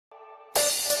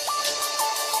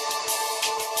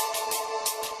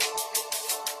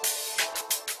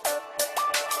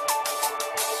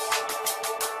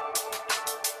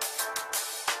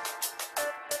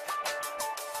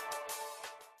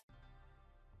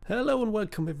Hello and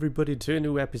welcome everybody to a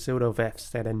new episode of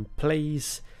FZN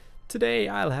Plays. Today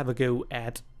I'll have a go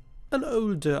at an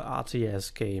older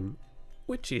RTS game,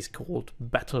 which is called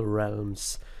Battle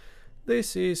Realms.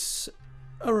 This is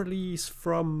a release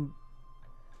from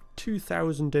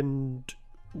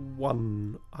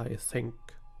 2001, I think,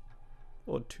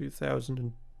 or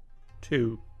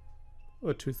 2002,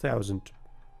 or 2000.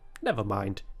 Never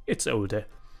mind, it's older.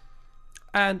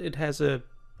 And it has a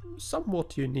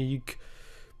somewhat unique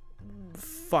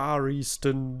Far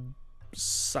Eastern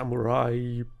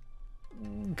samurai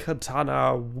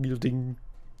katana wielding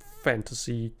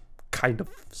fantasy kind of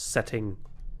setting.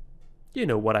 You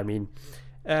know what I mean.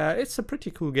 It's a pretty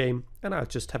cool game, and I'll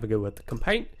just have a go at the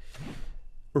campaign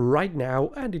right now,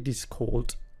 and it is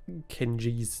called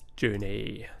Kenji's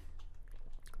Journey.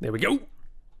 There we go.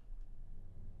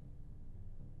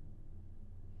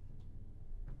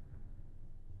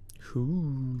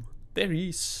 Ooh, there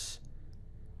is.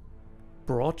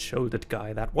 Broad-shouldered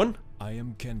guy, that one. I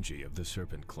am Kenji of the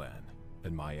Serpent Clan,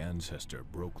 and my ancestor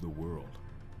broke the world.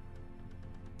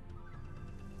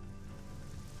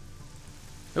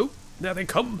 Oh, there they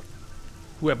come.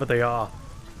 Whoever they are.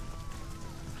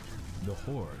 The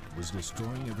Horde was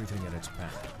destroying everything in its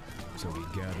path, so he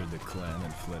gathered the clan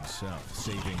and fled south,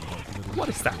 saving what little. What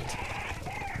is that?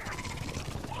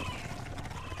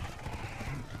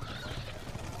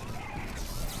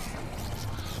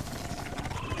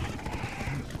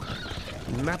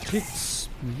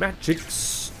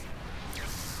 Magics.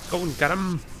 Go and get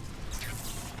him.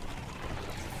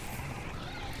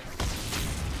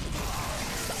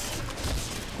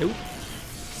 Oh,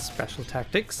 special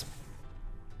tactics.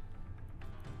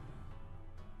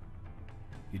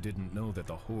 He didn't know that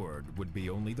the Horde would be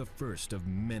only the first of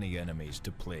many enemies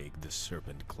to plague the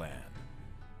Serpent Clan.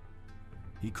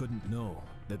 He couldn't know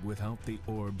that without the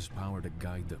orb's power to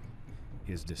guide them,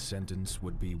 his descendants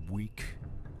would be weak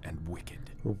and wicked.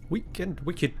 Weak and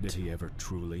wicked. Did he ever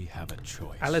truly have a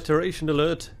choice? Alliteration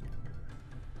alert.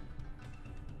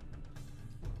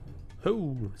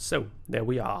 Oh, so there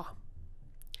we are.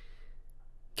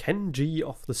 Kenji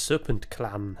of the Serpent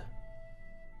Clan.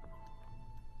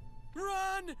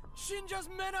 Run! Shinja's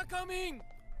men are coming!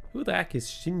 Who the heck is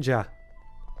Shinja?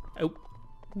 Oh,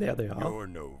 there they are. You're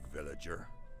no villager.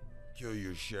 Kill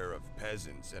your share of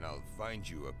peasants and I'll find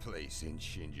you a place in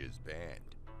Shinja's band.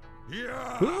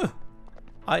 Yeah!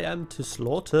 I am to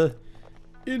slaughter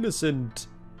innocent,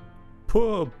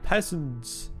 poor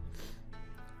peasants.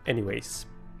 Anyways,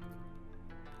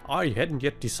 I hadn't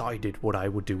yet decided what I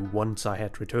would do once I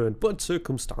had returned, but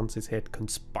circumstances had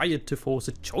conspired to force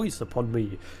a choice upon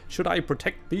me. Should I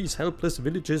protect these helpless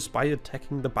villagers by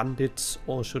attacking the bandits,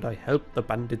 or should I help the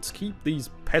bandits keep these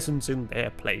peasants in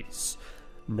their place?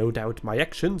 No doubt my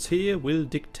actions here will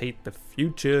dictate the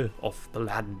future of the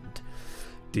land.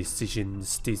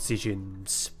 Decisions.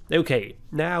 Okay,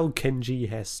 now Kenji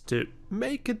has to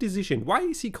make a decision. Why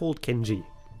is he called Kenji?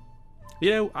 You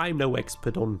know, I'm no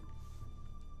expert on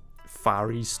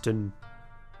Far Eastern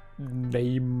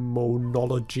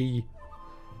nameonology,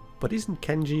 but isn't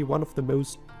Kenji one of the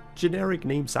most generic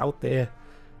names out there?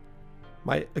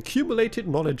 My accumulated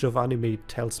knowledge of anime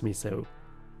tells me so.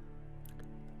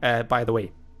 By the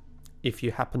way, if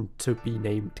you happen to be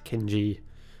named Kenji,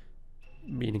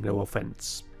 meaning no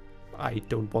offense, I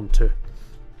don't want to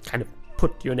kind of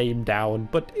put your name down,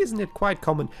 but isn't it quite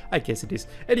common? I guess it is.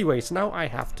 Anyways, now I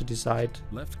have to decide.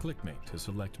 Left click me to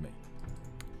select me.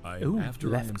 Ooh, After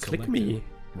left I am click selected, me.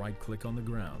 right click on the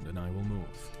ground and I will move.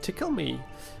 Tickle me.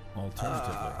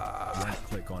 Alternatively, right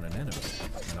click on an enemy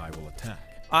and I will attack.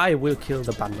 I will kill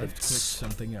the Left click bandits.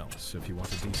 something else if you want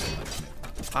to deselect me.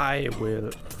 I will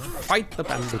fight the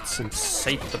bandits and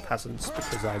save the peasants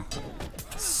because I'm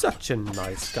such a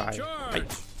nice guy. I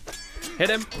hit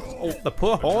him. Oh, the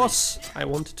poor horse. I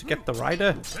wanted to get the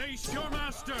rider. Face your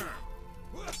master!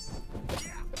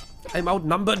 I'm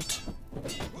outnumbered.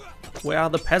 Where are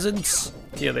the peasants?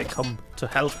 Here they come to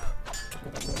help.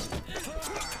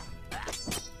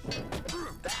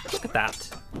 Look at that.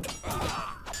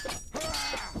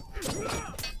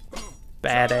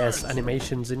 Badass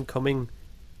animations incoming.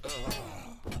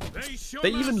 Face your They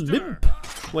even master! limp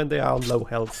when they are on low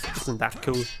health. Isn't that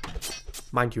cool?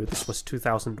 Mind you, this was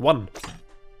 2001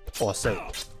 or so.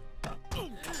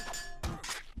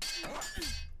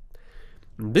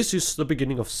 This is the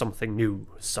beginning of something new,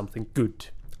 something good.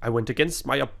 I went against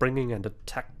my upbringing and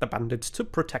attacked the bandits to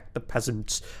protect the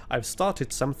peasants. I've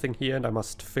started something here and I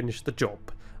must finish the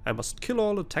job. I must kill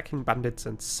all attacking bandits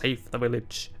and save the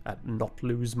village and not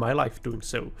lose my life doing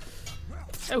so.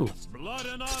 Oh, Blood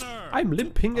and honor! I'm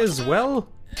limping as well.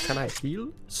 Can I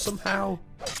heal somehow?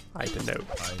 I don't know.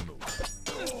 I move.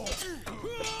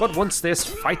 But once there's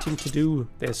fighting to do,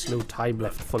 there's no time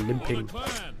left for limping.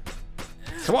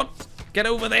 Come on, get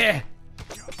over there!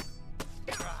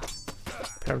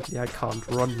 Apparently I can't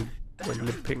run when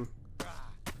limping.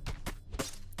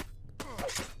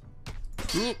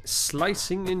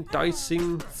 Slicing and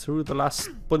dicing through the last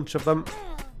bunch of them.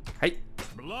 Hey!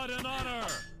 Blood and honor!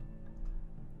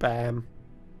 Bam.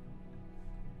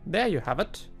 There you have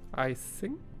it. I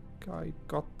think I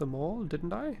got them all,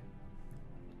 didn't I?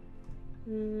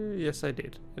 Yes, I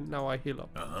did. And now I heal up.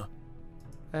 Uh-huh.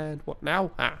 And what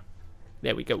now? Ah,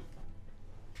 there we go.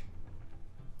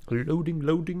 Loading,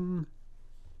 loading.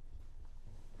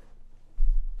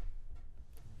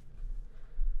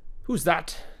 Who's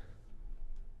that?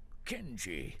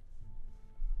 Kenji.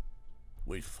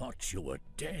 We thought you were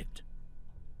dead.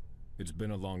 It's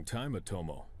been a long time,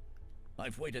 Otomo.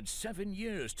 I've waited 7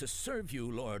 years to serve you,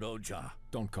 Lord Oja.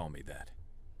 Don't call me that.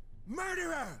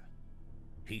 Murderer!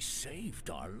 He saved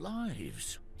our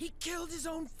lives. He killed his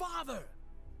own father!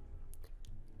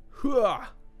 Hua!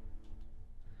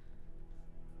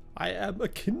 I am a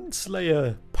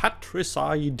kinslayer.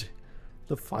 Patricide.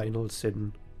 The final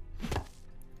sin.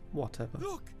 Whatever.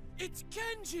 Look, it's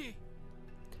Kenji!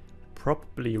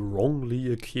 Probably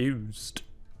wrongly accused.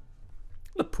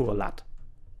 The poor lad.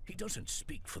 He doesn't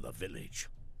speak for the village.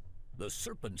 The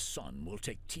Serpent's son will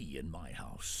take tea in my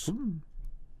house.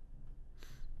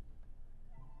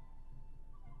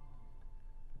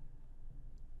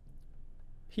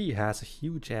 He has a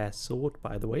huge ass sword,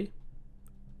 by the way.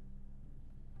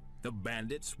 The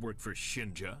bandits work for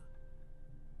Shinja?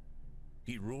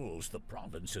 He rules the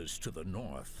provinces to the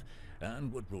north,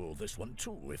 and would rule this one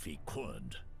too if he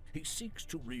could. He seeks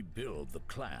to rebuild the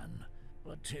clan,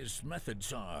 but his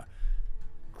methods are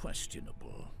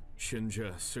questionable.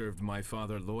 Shinja served my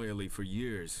father loyally for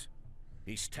years.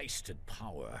 He's tasted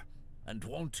power, and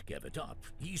won't give it up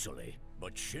easily.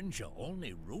 But Shinja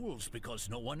only rules because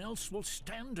no one else will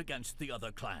stand against the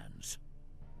other clans.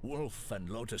 Wolf and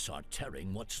Lotus are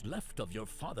tearing what's left of your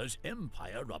father's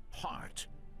empire apart.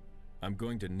 I'm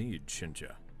going to need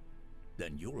Shinja.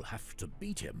 Then you'll have to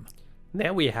beat him.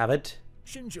 There we have it.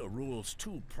 Shinja rules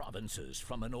 2 provinces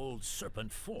from an old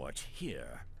serpent fort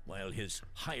here, while his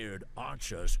hired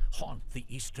archers haunt the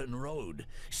eastern road,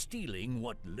 stealing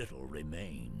what little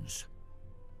remains.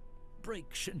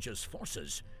 Break Shinja's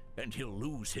forces, and he'll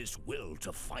lose his will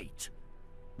to fight.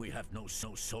 We have no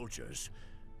soldiers,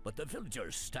 but the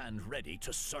villagers stand ready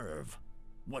to serve.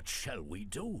 What shall we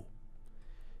do?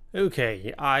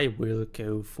 Okay, I will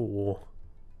go for...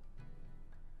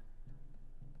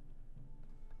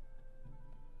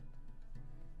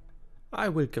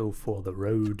 the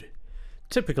road.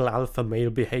 Typical alpha male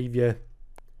behavior.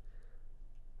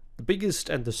 The biggest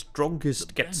and the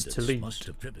strongest gets to lead. Must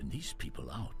have driven these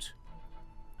people out.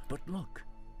 But look,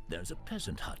 there's a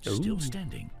peasant hut still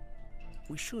standing.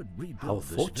 We should rebuild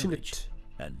this village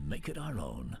and make it our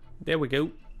own. There we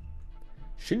go.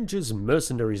 Shinja's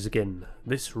mercenaries again.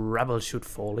 This rabble should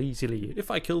fall easily.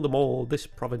 If I kill them all, this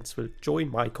province will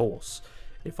join my cause.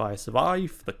 If I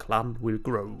survive, the clan will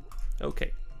grow.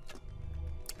 Okay.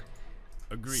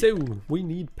 Agreed. So, we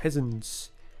need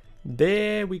peasants.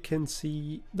 There we can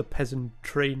see the peasant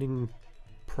training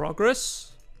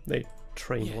progress. They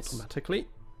train automatically.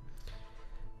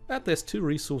 And there's 2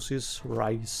 resources,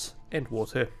 rice and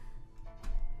water.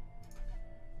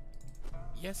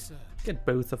 Yes, sir. Get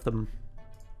both of them.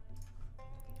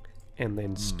 And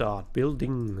then start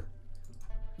building.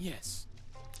 Yes.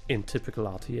 In typical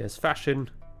RTS fashion.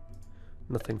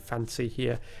 Nothing fancy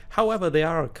here. However, there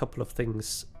are a couple of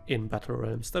things in Battle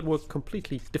Realms that work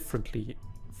completely differently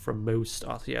from most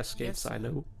RTS games I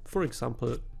know. For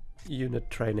example, unit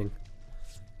training.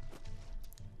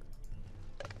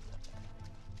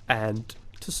 And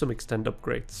to some extent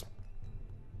upgrades.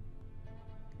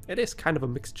 It is kind of a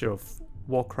mixture of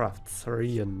Warcraft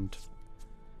 3 and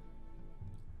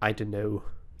I don't know,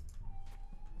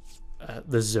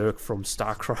 the Zerg from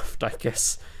StarCraft, I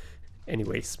guess.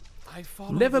 Anyways,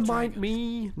 never mind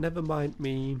me.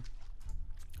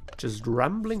 Just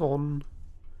rambling on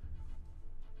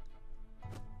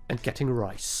and getting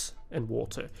rice and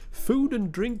water. Food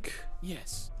and drink.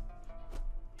 Yes.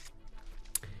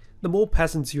 The more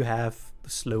peasants you have, the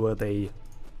slower they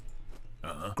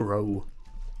grow,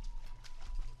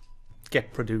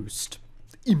 get produced,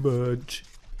 emerge,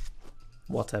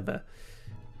 whatever.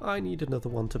 I need another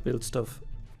one to build stuff.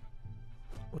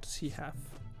 What does he have?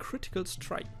 Critical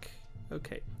strike.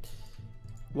 Okay.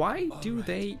 Why do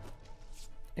they...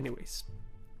 Anyways.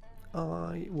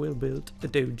 I will build a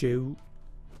dojo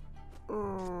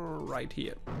right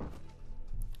here.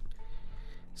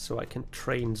 So I can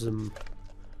train them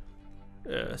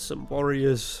some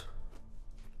warriors.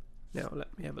 Now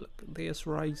let me have a look. There's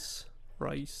rice.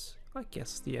 Rice. I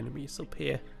guess the enemy is up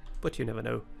here, but you never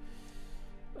know.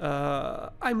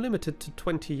 I'm limited to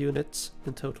 20 units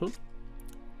in total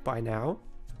by now.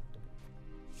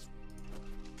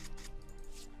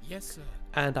 Yes, sir.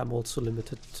 And I'm also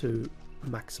limited to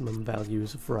maximum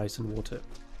values of rice and water.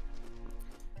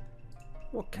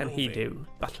 What can he do?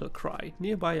 Battle cry.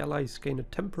 Nearby allies gain a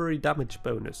temporary damage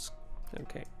bonus.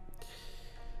 Okay.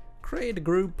 Create a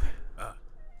group.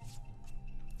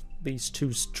 These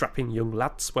two strapping young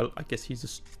lads. Well, I guess he's a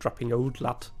strapping old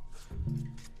lad.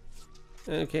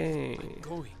 Okay.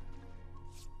 Going.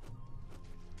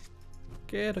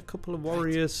 Get a couple of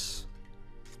warriors.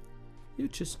 You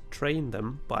just train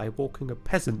them by walking a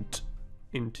peasant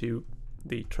into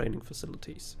the training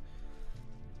facilities.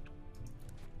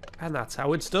 And that's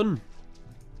how it's done.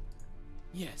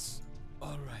 Yes.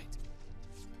 All right.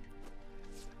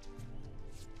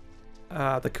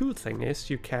 The cool thing is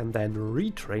you can then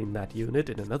retrain that unit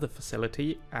in another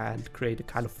facility and create a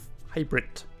kind of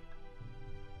hybrid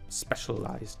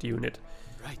specialized unit.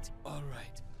 Right. All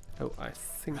right. Oh, I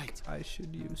think Right. I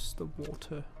should use the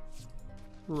water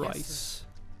Yes, rice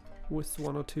with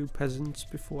 1 or 2 peasants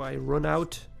before I run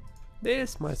out.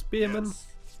 There's my spearman. Yes.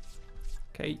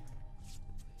 Okay.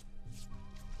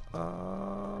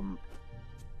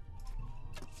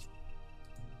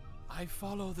 I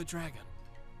follow the dragon.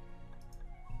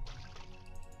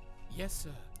 Yes,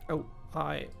 sir. Oh,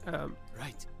 I am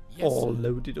Right. Yes, all sir.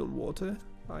 loaded on water.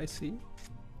 I see.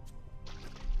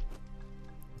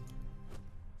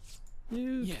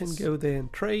 You can Yes. go there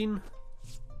and train.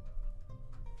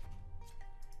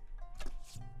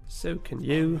 So can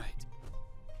you. All right.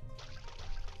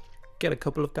 Get a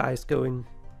couple of guys going,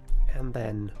 and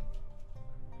then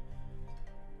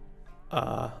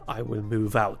I will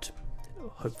move out.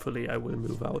 Hopefully I will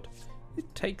move out.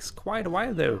 It takes quite a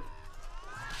while though.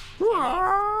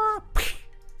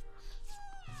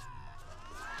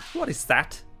 What is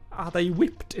that? Are they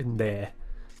whipped in there?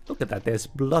 Look at that, there's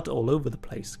blood all over the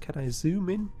place. Can I zoom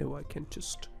in? No, I can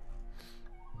just...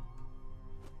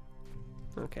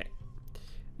 Okay.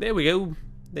 There we go.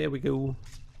 There we go.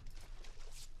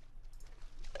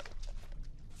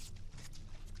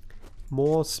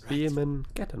 More spearmen.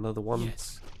 Get another one.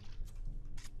 Yes.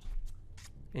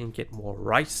 And get more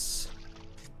rice.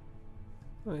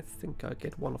 I think I'll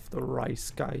get one of the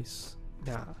rice guys.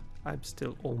 Nah, I'm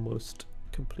still almost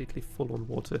completely full on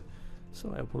water,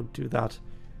 so I won't do that.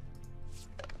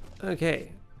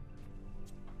 Okay.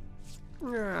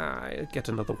 I'll get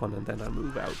another one and then I'll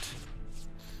move out.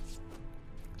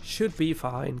 Should be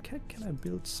fine. Can I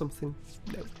build something?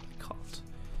 No, I can't.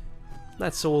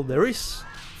 That's all there is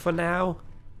for now.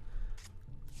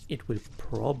 It will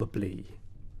probably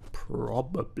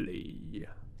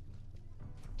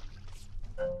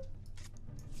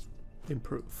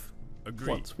improve Agreed.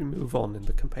 once we move on in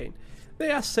the campaign.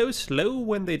 They are so slow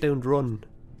when they don't run.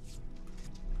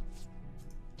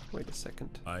 Wait a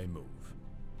second. I move.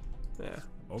 Yeah.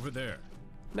 Over there.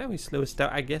 Now he slows down.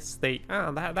 I guess they...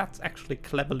 that's actually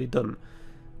cleverly done.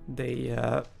 They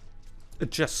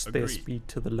adjust their Agreed. speed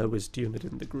to the lowest unit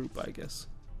in the group, I guess.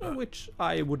 Which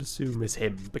I would assume is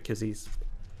him, because he's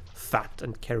fat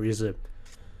and carries a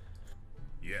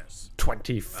Yes.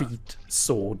 20 feet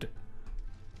sword.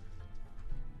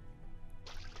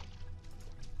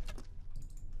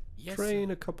 Yes, Train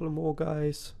sir. a couple of more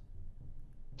guys.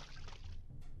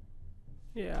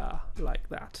 Yeah, like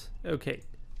that. Okay.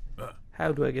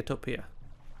 How do I get up here?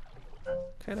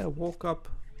 Can I walk up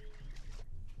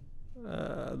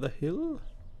the hill?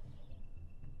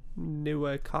 No,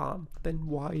 I can't. Then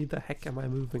why the heck am I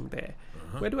moving there?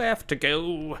 Where do I have to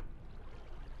go?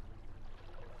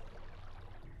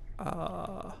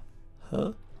 Huh?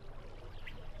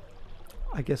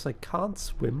 I guess I can't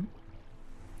swim.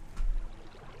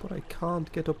 But I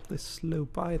can't get up this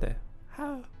slope either.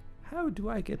 How do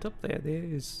I get up there? There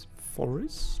is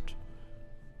forest.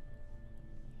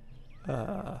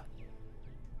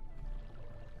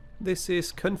 This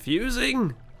is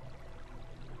confusing.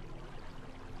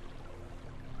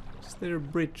 Is there a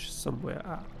bridge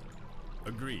somewhere?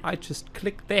 Agreed. I just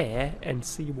click there and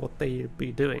see what they'll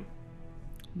be doing.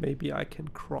 Maybe I can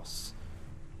cross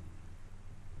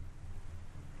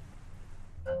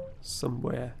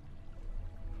somewhere.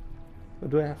 Or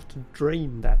do I have to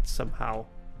drain that somehow?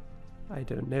 I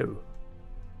don't know.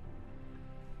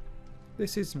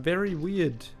 This is very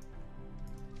weird.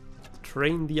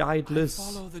 Train the I idlers.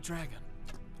 follow the dragon.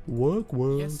 Work,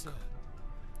 work. Yes, sir.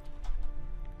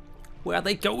 Where are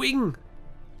they going?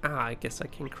 I guess I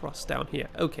can cross down here.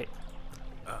 Okay.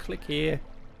 Click here.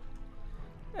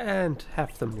 and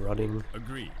have them running.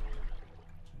 Agreed.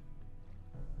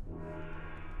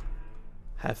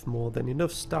 Have more than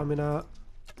enough stamina.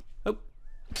 Oh.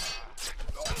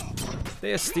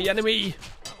 There's the enemy!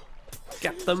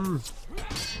 Get them!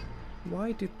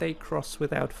 Why did they cross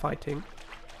without fighting?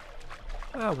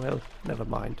 Ah well, never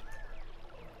mind.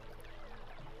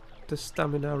 Does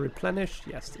stamina replenish?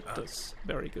 Yes, it does.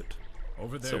 Very good.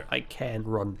 Over there. So I can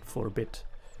run for a bit.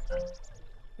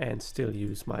 And still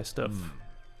use my stuff.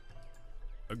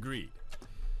 Agreed.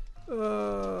 You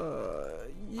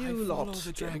follow lot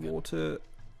the get dragon. water.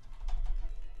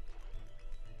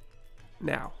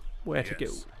 Now, where to go?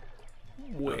 Yes.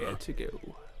 Where to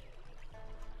go?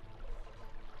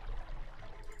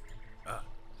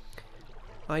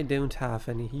 I don't have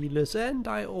any healers and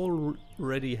I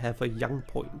already have a young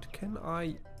point. Can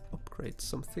I upgrade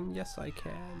something? Yes, I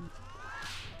can.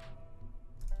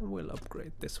 We'll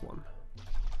upgrade this one.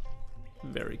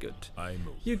 Very good. I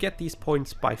move. You get these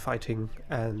points by fighting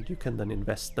and you can then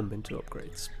invest them into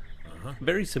upgrades.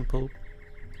 Very simple.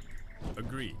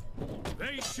 Agreed.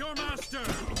 Face your master!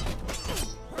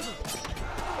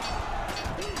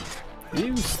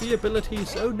 Use the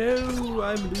abilities. Oh no,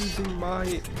 I'm losing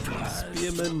my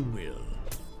spearman.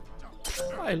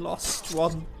 I lost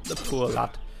one. The poor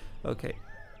lad. Okay.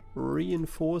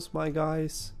 Reinforce my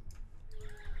guys.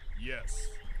 Yes.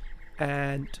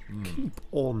 And keep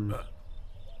on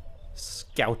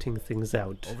scouting things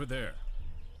out. Over there.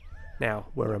 Now,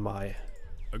 where am I?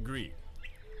 Agreed.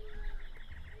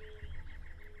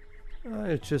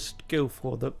 I'll just go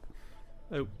for the...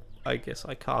 Oh, I guess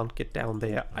I can't get down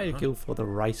there. I'll go for the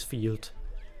rice field.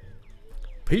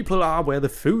 People are where the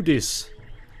food is.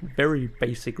 Very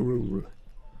basic rule.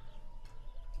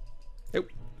 Oh,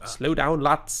 slow down,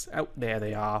 lads. Oh, there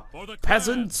they are. For the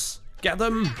Peasants, get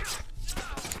them.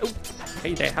 Oh,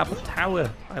 hey, they have a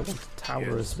tower. I want a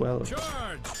tower as well.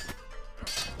 Charge!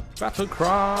 Battle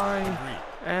cry.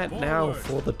 And now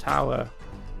for the tower.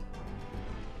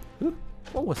 Ooh,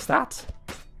 what was that?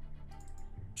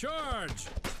 Charge!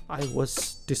 I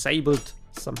was disabled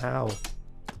somehow.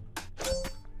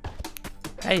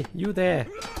 Hey, you there.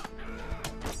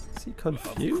 Is he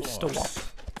confused or what?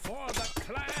 For the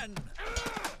clan!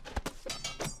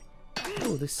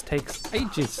 Oh, this takes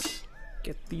ages.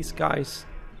 Get these guys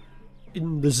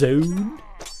in the zone.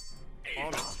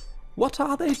 What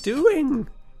are they doing?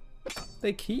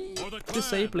 They keep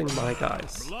disabling my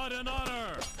guys. Blood and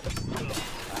honor!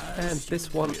 And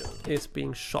this one is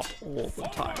being shot all the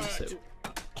time, so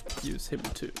use him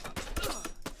too.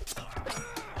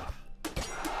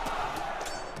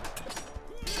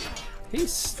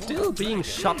 He's still being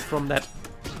shot from that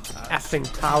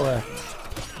effing tower.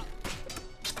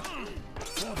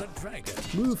 For the dragon!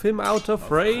 Move him out of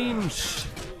range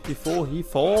before he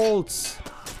falls.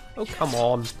 Oh, come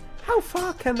on. How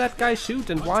far can that guy shoot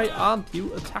and why aren't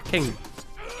you attacking?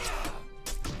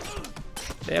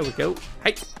 There we go.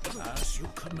 Hey! As you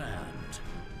command.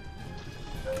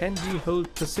 Can you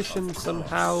hold position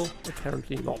somehow?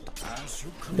 Apparently not. As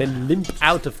you command. Then limp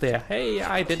out of there. Hey,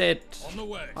 I did it! On the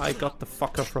way. I got the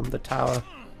fucker from the tower.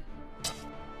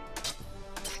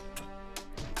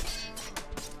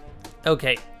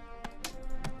 Okay.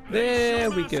 There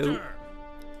we go.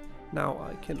 Now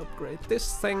I can upgrade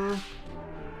this thing.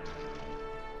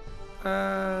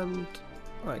 And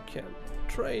I can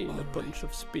train a bunch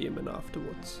of spearmen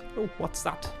afterwards. Oh, what's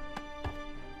that?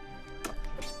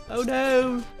 Oh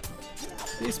no!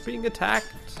 He's being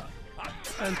attacked.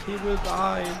 And he will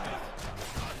die.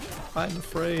 I'm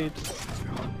afraid.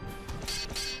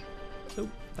 Oh,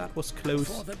 that was close.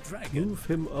 For the dragon. Move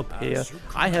him up here.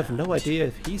 I have no idea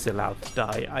if he's allowed to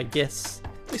die. I guess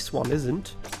this one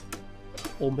isn't.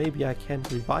 Or maybe I can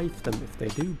revive them if they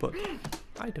do, but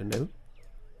I don't know.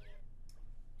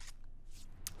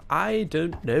 I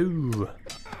don't know.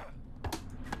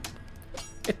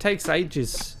 It takes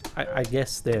ages. I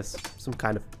guess there's some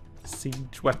kind of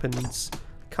siege weapons.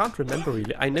 Can't remember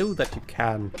really. I know that you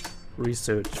can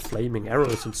research flaming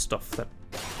arrows and stuff that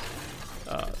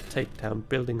take down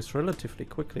buildings relatively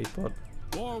quickly, but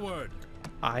Forward!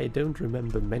 I don't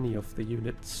remember many of the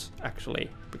units actually,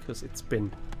 because it's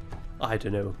been, I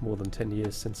don't know, more than 10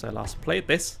 years since I last played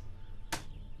this.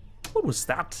 What was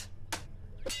that?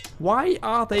 Why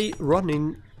are they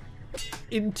running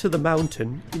into the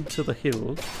mountain, into the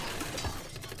hill,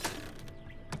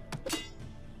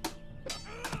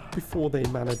 before they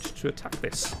manage to attack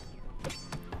this?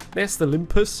 There's the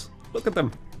limpers. Look at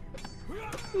them.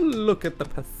 Look at the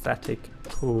pathetic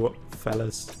poor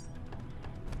fellas.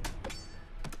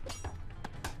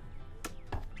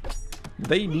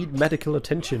 They need medical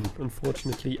attention.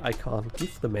 Unfortunately, I can't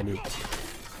give them any.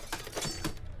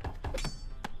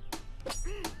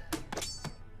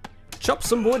 chop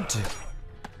some wood.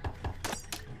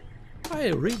 I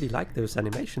really like those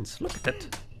animations. Look at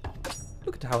it.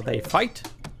 Look at how they fight.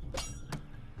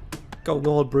 Going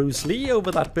all Bruce Lee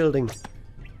over that building.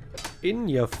 In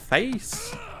your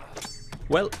face.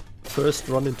 Well, first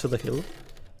run into the hill.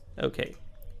 Okay.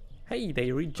 Hey,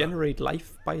 they regenerate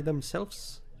life by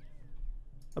themselves.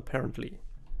 Apparently.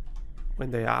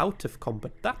 When they are out of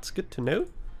combat. That's good to know.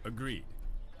 Agreed.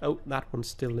 Oh, that one's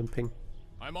still limping.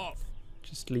 I'm off.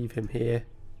 Just leave him here.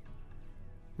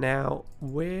 Now,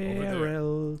 where there.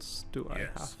 else do I Yes.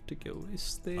 have to go?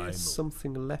 Is there I'm-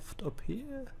 something left up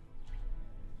here?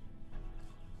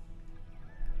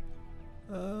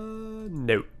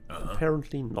 No.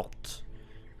 Apparently not.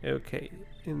 Okay,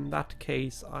 in that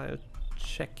case, I'll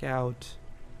check out...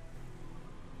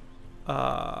 can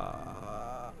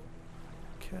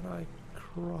I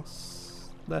cross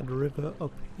that river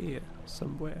up here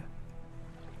somewhere?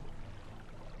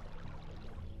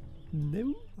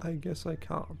 No, I guess I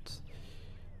can't.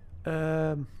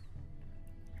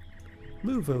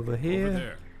 Move over here. Over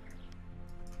there.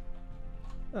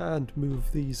 And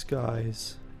move these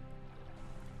guys.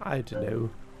 I don't know.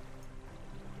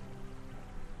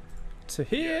 To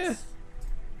here.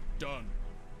 Done.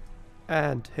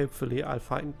 And hopefully I'll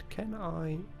find... Can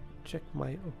I check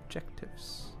my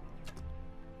objectives?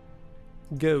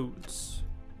 Goals.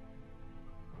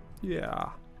 Yeah,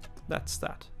 that's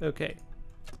that. Okay.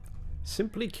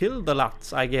 Simply kill the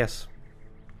lots, I guess.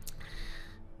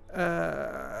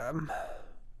 I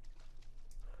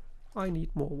need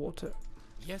more water.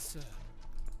 Yes, sir.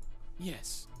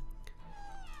 Yes.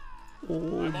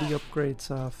 All the upgrades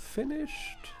are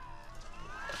finished.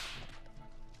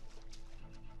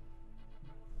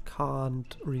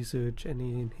 Can't research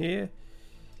any in here.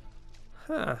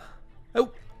 Huh.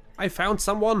 Oh, I found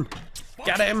someone.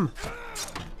 Get him.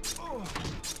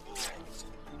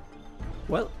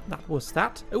 Well, that was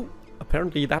that. Oh,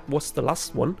 apparently that was the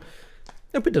last one.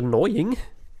 A bit annoying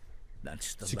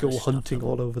That's the to go last of hunting them.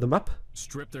 all over the map.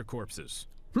 Strip their corpses.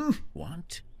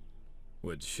 What?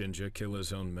 Would Shinja kill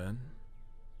his own men?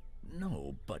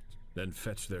 No, but Then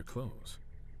fetch their clothes.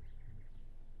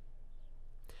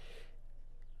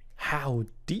 How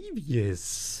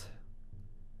devious.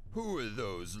 Who are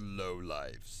those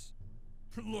lowlifes?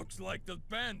 Looks like the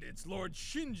bandits Lord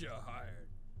Shinja hired.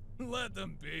 Let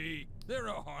them be. They're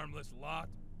a harmless lot.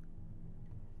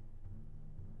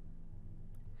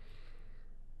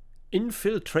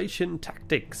 Infiltration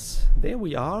tactics. There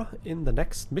we are in the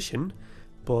next mission,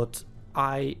 but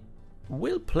I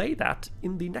will play that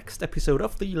in the next episode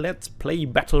of the Let's Play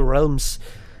Battle Realms.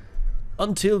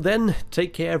 Until then,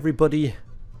 take care everybody.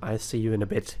 I'll see you in a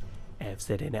bit.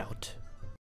 FZN out.